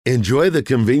Enjoy the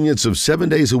convenience of 7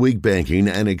 days a week banking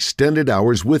and extended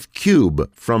hours with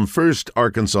Cube from First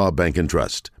Arkansas Bank and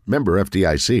Trust. Member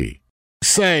FDIC.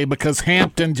 Say, because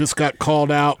Hampton just got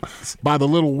called out by the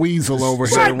little weasel over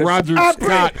here. Roger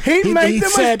Scott. He made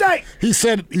the mistake. He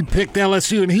said he picked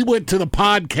LSU, and he went to the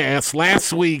podcast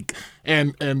last week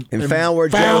and found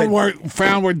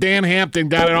where Dan Hampton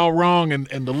got it all wrong, and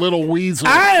the little weasel.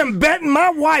 I am betting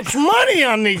my wife's money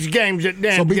on these games that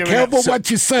Dan. So be careful what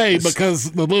you say,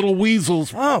 because the little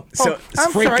weasels. I'm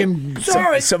freaking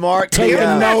sorry. So Mark, taking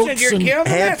notes.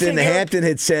 Hampton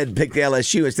had said pick the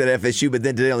LSU instead of FSU, but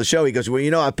then today on the show he goes, "Well,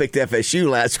 I picked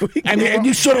FSU last week." And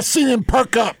you should have seen him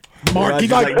perk up. Mark, he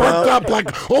got perked up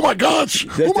like, oh my gosh,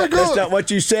 That's not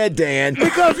what you said, Dan.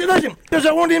 Because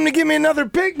I want him to give me another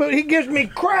pick, but he gives me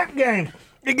crap games.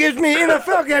 He gives me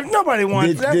NFL games. Nobody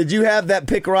wants that. Did you have that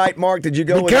pick right, Mark? Did you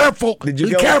go? Careful. Did you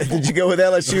go with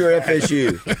LSU or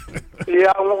FSU?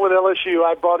 Yeah, I went with LSU.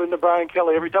 I bought into Brian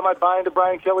Kelly. Every time I buy into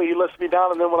Brian Kelly, he lets me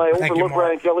down, and then when I overlook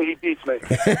Brian Kelly, he beats me.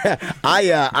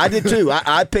 I did too.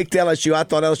 I picked LSU. I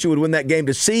thought LSU would win that game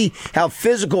to see how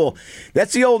physical.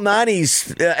 That's the old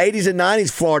 80s and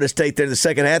 90s Florida State there in the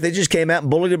second half. They just came out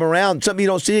and bullied them around, something you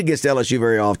don't see against LSU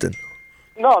very often.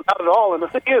 No, not at all. And the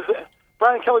thing is,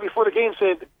 Brian Kelly before the game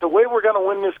said, the way we're going to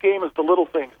win this game is the little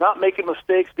things, not making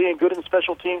mistakes, being good in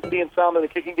special teams, being sound in the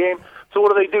kicking game. So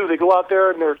what do? They go out there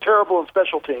and they're terrible in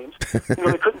special teams.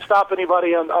 They couldn't stop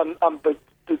anybody on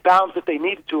the downs that they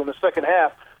needed to in the second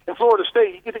half. In Florida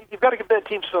State, you've got to give that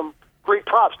team some great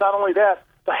props. Not only that,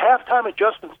 the halftime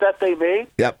adjustments that they made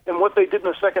and what they did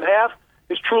in the second half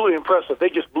is truly impressive. They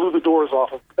just blew the doors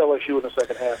off of LSU in the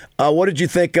second half. What did you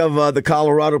think of the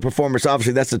Colorado performance?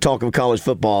 Obviously, that's the talk of college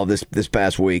football this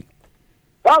past week.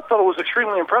 I thought it was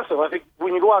extremely impressive. I think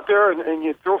when you go out there and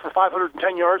you throw for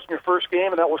 510 yards in your first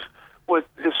game, and that was what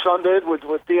his son did, what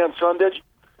Deion's son did,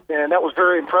 and that was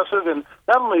very impressive. And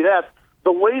not only that,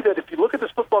 the way that if you look at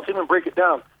this football team and break it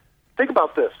down, think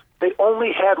about this. They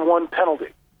only had one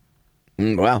penalty.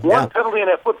 One penalty in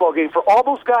that football game. For all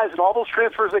those guys and all those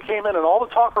transfers that came in and all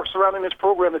the talk surrounding this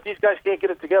program that these guys can't get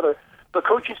it together, the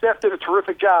coaching staff did a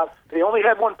terrific job. They only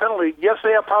had one penalty. Yes, they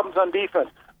have problems on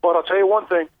defense, but I'll tell you one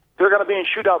thing. They're going to be in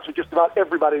shootouts with just about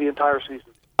everybody the entire season.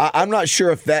 I'm not sure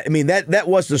if that. I mean, that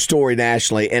was the story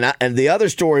nationally, and the other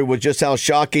story was just how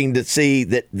shocking to see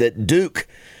that Duke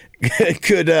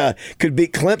could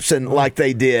beat Clemson like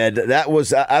they did. That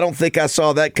was. I don't think I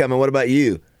saw that coming. What about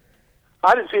you?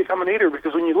 I didn't see it coming either,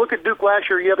 because when you look at Duke last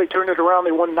year, they turned it around.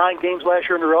 They won 9 games last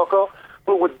year under Elko.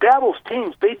 But with Dabo's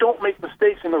teams, they don't make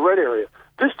mistakes in the red area.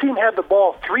 This team had the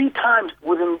ball 3 times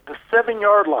within the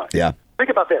 7-yard line. Yeah. Think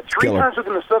about that. 3 times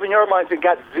within the 7-yard line and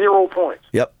got 0 points.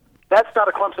 Yep. That's not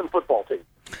a Clemson football team.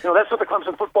 That's not the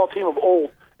Clemson football team of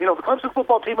old. The Clemson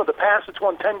football team of the past that's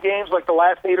won 10 games like the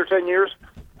last 8 or 10 years,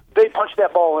 they punch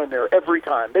that ball in there every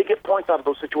time. They get points out of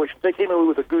those situations. They came in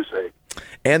with a goose egg.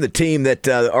 And the team that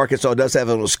Arkansas does have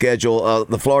on the schedule,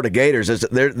 the Florida Gators,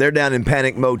 they're down in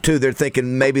panic mode too. They're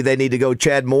thinking maybe they need to go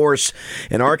Chad Morris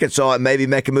in Arkansas and maybe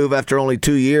make a move after only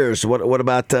 2 years. What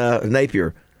about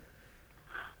Napier?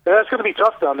 Yeah, that's going to be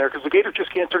tough down there because the Gators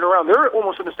just can't turn around. They're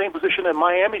almost in the same position that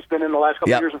Miami's been in the last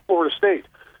couple of years in Florida State.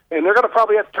 And they're going to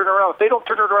probably have to turn around. If they don't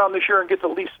turn it around this year and get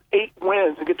to at least 8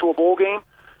 wins and get to a bowl game,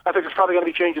 I think there's probably going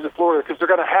to be changes in Florida because they're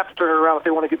going to have to turn it around if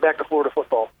they want to get back to Florida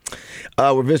football.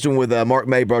 We're visiting with Mark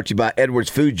May, brought to you by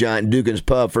Edwards Food Giant and Dugans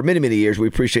Pub. For many, many years, we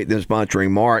appreciate them sponsoring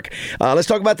Mark. Let's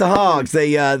talk about the Hogs.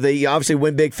 They obviously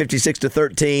win big,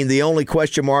 56-13. The only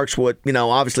question marks,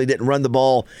 obviously didn't run the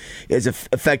ball as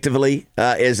effectively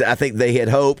as I think they had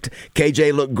hoped.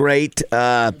 KJ looked great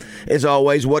as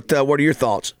always. What are your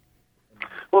thoughts?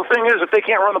 Well, the thing is, if they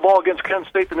can't run the ball against Kent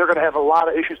State, then they're going to have a lot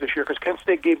of issues this year because Kent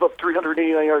State gave up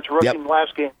 389 yards rushing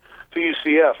last game to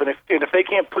UCF. And if they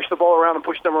can't push the ball around and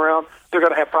push them around, they're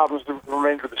going to have problems the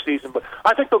remainder of the season. But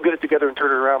I think they'll get it together and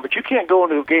turn it around. But you can't go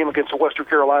into a game against a Western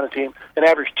Carolina team and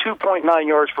average 2.9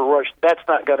 yards per rush. That's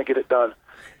not going to get it done.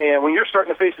 And when you're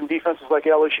starting to face some defenses like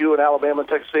LSU and Alabama and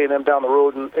Texas A&M down the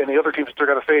road and the other teams that they're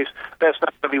going to face, that's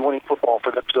not going to be winning football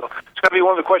for them. So it's going to be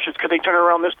one of the questions. Could they turn it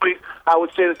around this week? I would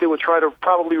say that they would try to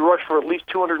probably rush for at least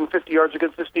 250 yards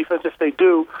against this defense. If they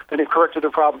do, then they've corrected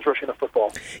their problems rushing the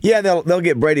football. Yeah, they'll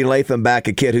get Brady Latham back,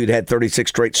 a kid who'd had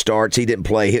 36 straight starts. He didn't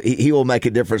play. He will make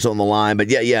a difference on the line. But,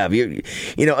 yeah,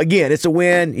 again, it's a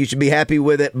win. You should be happy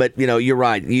with it. But, you're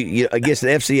right. You against an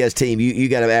FCS team, you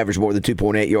got to average more than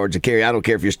 2.8 yards a carry. I don't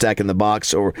care if you're you're stacking the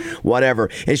box or whatever.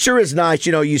 It sure is nice.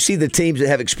 You see the teams that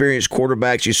have experienced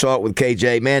quarterbacks. You saw it with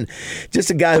KJ. Man, just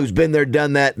a guy who's been there,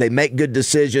 done that. They make good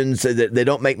decisions. They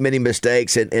don't make many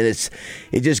mistakes, and it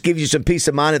just gives you some peace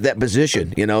of mind at that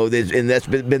position. And that's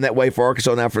been that way for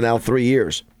Arkansas now for 3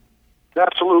 years.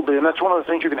 Absolutely, and that's one of the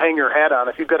things you can hang your hat on.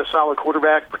 If you've got a solid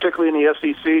quarterback, particularly in the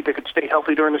SEC, that could stay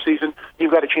healthy during the season,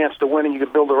 you've got a chance to win, and you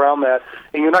can build around that.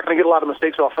 And you're not going to get a lot of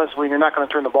mistakes offensively, and you're not going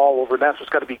to turn the ball over, and that's what's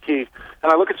got to be key. And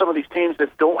I look at some of these teams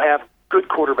that don't have good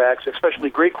quarterbacks, especially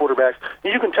great quarterbacks,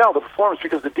 and you can tell the performance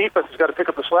because the defense has got to pick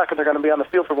up the slack, and they're going to be on the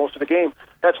field for most of the game.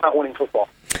 That's not winning football.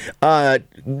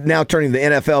 Now turning to the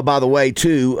NFL, by the way,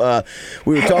 too,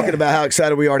 we were talking about how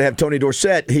excited we are to have Tony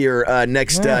Dorsett here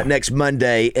next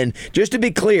Monday. And just to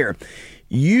be clear,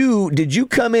 did you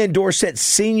come in Dorsett's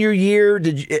senior year?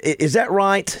 Is that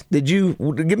right? Did you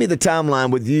give me the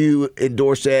timeline with you and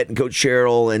Dorsett and Coach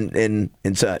Sherrill and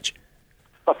such?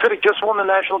 Pitt had just won the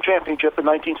national championship in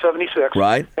 1976.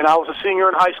 Right. And I was a senior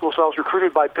in high school, so I was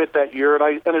recruited by Pitt that year, and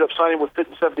I ended up signing with Pitt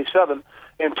in 77.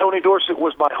 And Tony Dorsett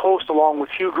was my host along with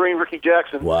Hugh Green, Ricky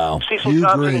Jackson, Cecil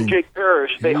Johnson, and Jake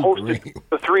Parrish. They hosted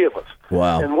the three of us.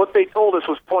 Wow. And what they told us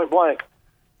was point blank,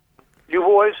 you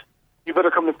boys, you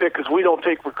better come to Pitt because we don't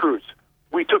take recruits.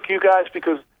 We took you guys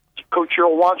because Coach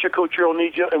Sherrill wants you, Coach Sherrill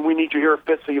needs you, and we need you here at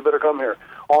Pitt, so you better come here.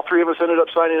 All three of us ended up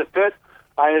signing at Pitt.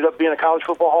 I ended up being a college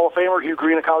football Hall of Famer, Hugh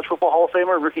Green a college football Hall of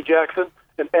Famer, Ricky Jackson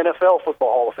an NFL football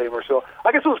Hall of Famer. So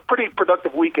I guess it was a pretty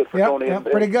productive weekend for Tony.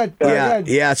 Pretty good.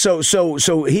 Yeah.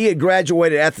 So he had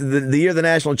graduated after the year of the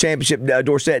national championship.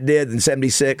 Dorsett did in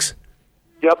 '76.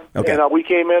 Yep. Okay. And we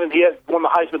came in and he had won the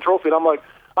Heisman Trophy, and I'm like,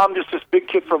 I'm just this big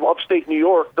kid from upstate New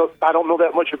York. I don't know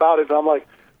that much about it. And I'm like,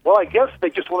 well, I guess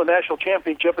they just won a national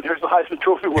championship, and here's the Heisman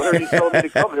Trophy winner. He's telling me to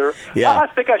come here. Yeah. I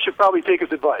think I should probably take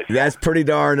his advice. That's pretty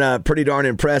darn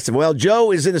impressive. Well,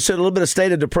 Joe is in a little bit of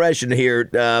state of depression here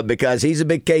because he's a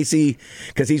big Casey,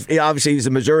 because he's a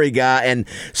Missouri guy, and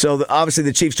so obviously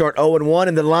the Chiefs start 0-1,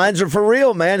 and the lines are for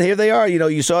real, man. Here they are.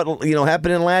 You saw it,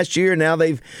 happening last year. Now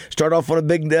they've started off on a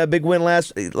big win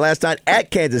last night at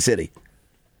Kansas City.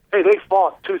 Hey, they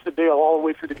fought tooth and nail all the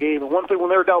way through the game. And one thing, when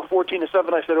they were down 14-7,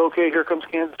 I said, okay, here comes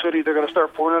Kansas City. They're going to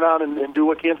start pouring it out and do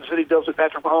what Kansas City does with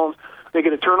Patrick Mahomes. They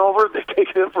get a turnover, they take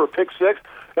it in for a pick six,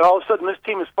 and all of a sudden this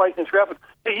team is fighting and scrapping.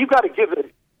 Hey, you've got to give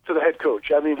it to the head coach.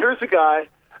 I mean, here's a guy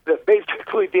that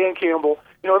basically, Dan Campbell,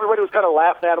 everybody was kind of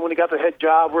laughing at him when he got the head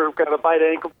job. We're going to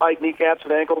bite kneecaps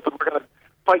and ankles, and we're going to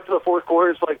fight to the fourth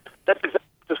quarter. It's like, that's exactly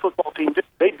what this football team did.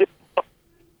 They did.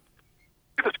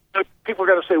 People are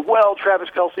going to say, well, Travis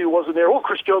Kelce wasn't there. Well,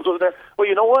 Chris Jones wasn't there. Well,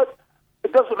 you know what?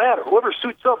 It doesn't matter. Whoever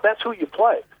suits up, that's who you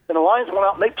play. And the Lions went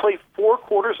out and they played 4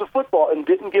 quarters of football and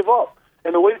didn't give up.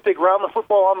 And the way that they ground the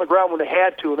football on the ground when they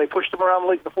had to, and they pushed them around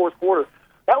late in the fourth quarter,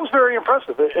 that was very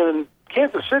impressive. And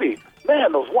Kansas City,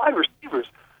 man, those wide receivers.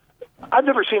 I've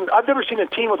never seen a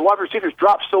team with wide receivers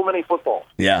drop so many footballs.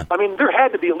 Yeah. I mean, there had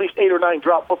to be at least 8 or 9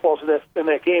 drop footballs in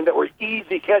that game that were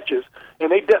easy catches,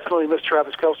 and they definitely missed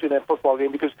Travis Kelce in that football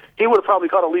game because he would have probably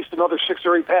caught at least another 6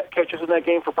 or 8 catches in that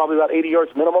game for probably about 80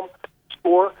 yards minimum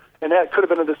score, and that could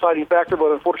have been a deciding factor,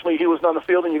 but unfortunately he wasn't on the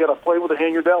field, and you got to play with the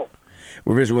hand you're dealt.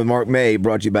 We're visiting with Mark May,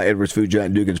 brought to you by Edwards Food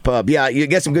Giant and Dugans Pub. Yeah, you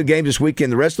got some good games this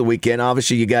weekend. The rest of the weekend,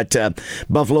 obviously, you got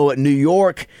Buffalo at New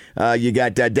York. You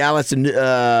got Dallas in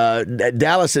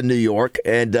New York.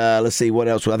 And let's see, what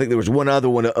else? I think there was one other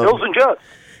one. Bills and Jets.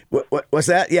 What's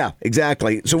that? Yeah,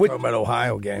 exactly. So talking about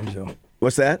Ohio games, though.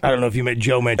 What's that? I don't know if you made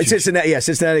Joe mention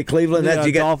Cincinnati, Cleveland. Yeah,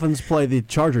 Dolphins play the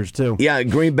Chargers, too. Yeah,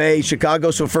 Green Bay,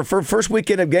 Chicago. So for first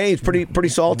weekend of games, pretty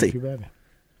salty.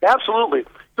 Absolutely.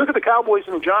 Look at the Cowboys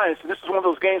and the Giants, and this is one of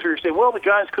those games where you're saying, well, the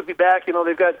Giants could be back. They've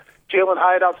got Jalen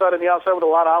Hyatt outside on the outside with a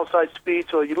lot of outside speed.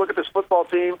 So you look at this football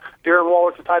team, Darren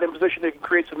Waller at the tight end position, they can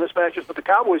create some mismatches, but the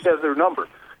Cowboys have their number.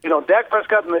 Dak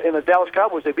Prescott and the Dallas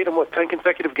Cowboys, they beat them, 10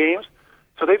 consecutive games?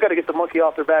 So they've got to get the monkey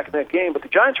off their back in that game. But the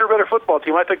Giants are a better football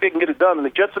team. I think they can get it done. And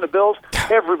the Jets and the Bills,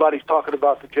 everybody's talking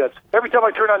about the Jets. Every time I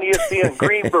turn on ESPN,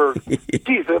 Greenberg,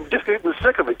 geez, I'm just getting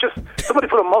sick of it. Just somebody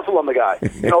put a muzzle on the guy.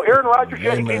 Aaron Rodgers, he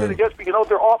came to the Jets, but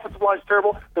their offensive line's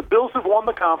terrible. The Bills have won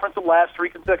the conference the last 3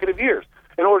 consecutive years.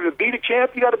 In order to beat a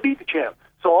champ, you got to beat the champ.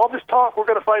 So all this talk, we're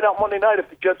going to find out Monday night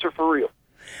if the Jets are for real.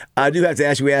 I do have to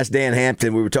ask you, we asked Dan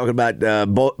Hampton, we were talking about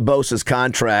Bosa's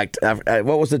contract.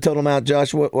 What was the total amount,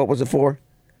 Josh? What was it for?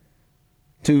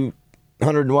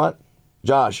 200 and what?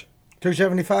 Josh?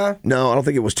 275? No, I don't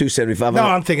think it was 275. No,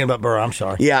 I'm thinking about Burrow. I'm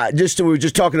sorry. Yeah, we were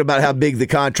just talking about how big the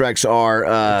contracts are.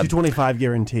 225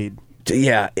 guaranteed.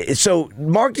 Yeah. So,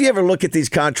 Mark, do you ever look at these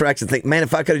contracts and think, man,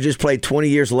 if I could have just played 20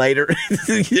 years later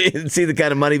and see the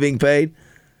kind of money being paid?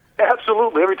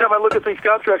 Absolutely. Every time I look at these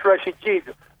contracts, I say, geez,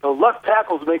 the left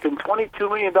tackle's making $22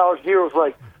 million a year. It was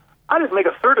like, I didn't make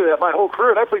a third of that my whole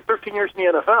career, and I played 13 years in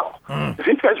the NFL. If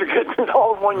these guys are getting it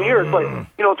all in 1 year, it's like,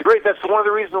 it's great. That's one of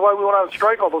the reasons why we went on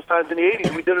strike all those times in the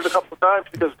 80s. We did it a couple of times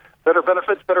because better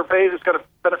benefits, better pays. It's going to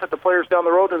benefit the players down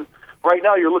the road, and right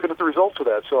now you're looking at the results of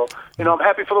that. So, I'm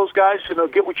happy for those guys.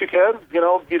 Get what you can.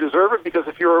 You deserve it, because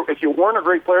if you weren't a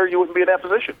great player, you wouldn't be in that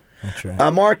position. That's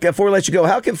right. Mark, before we let you go,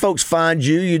 how can folks find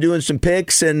you? You doing some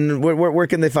picks, and where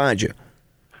can they find you?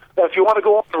 If you want to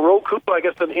go on the Roku, I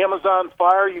guess on Amazon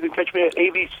Fire, you can catch me at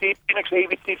ABC, Phoenix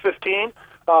ABC 15.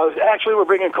 Actually, we're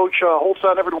bringing Coach Holtz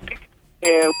on every week,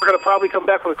 and we're going to probably come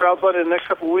back with a crowdfund in the next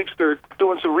couple of weeks. They're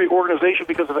doing some reorganization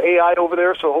because of AI over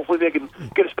there, so hopefully they can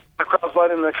get us a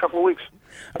crowdfund in the next couple of weeks.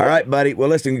 All right, buddy. Well,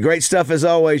 listen, great stuff as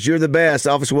always. You're the best.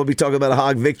 Obviously, we'll be talking about a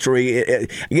Hog victory. I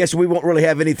guess we won't really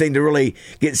have anything to really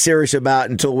get serious about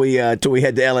until we head to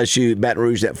LSU, Baton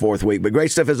Rouge, that fourth week. But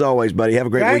great stuff as always, buddy. Have a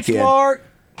great weekend. Thanks, Mark.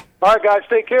 All right, guys,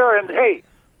 take care. And, hey,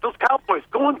 those Cowboys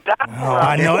going down. Oh,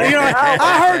 I know.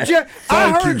 I heard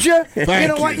you.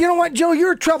 You know what, Joe?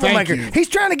 You're a troublemaker. He's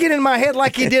trying to get in my head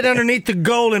like he did underneath the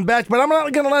goal in basketball, but I'm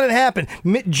not going to let it happen.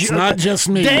 It's not just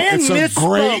me. Dan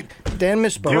misspoke. Dan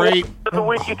misspoke. Great. The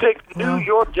week you take the New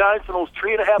York Giants and those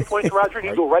 3.5 points, Roger, and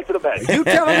you go right to the bank. You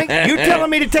telling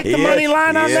me to take the money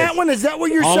line on that one? Is that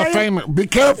what you're Hall saying? of Famer. Be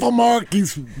careful, Mark.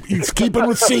 He's keeping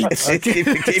receipts. Keep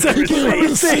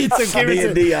receipts. Me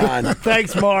and Dion.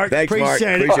 Thanks, Mark. Thanks, Appreciate Mark.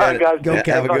 it. Appreciate it. Guys. Go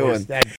Have a good one.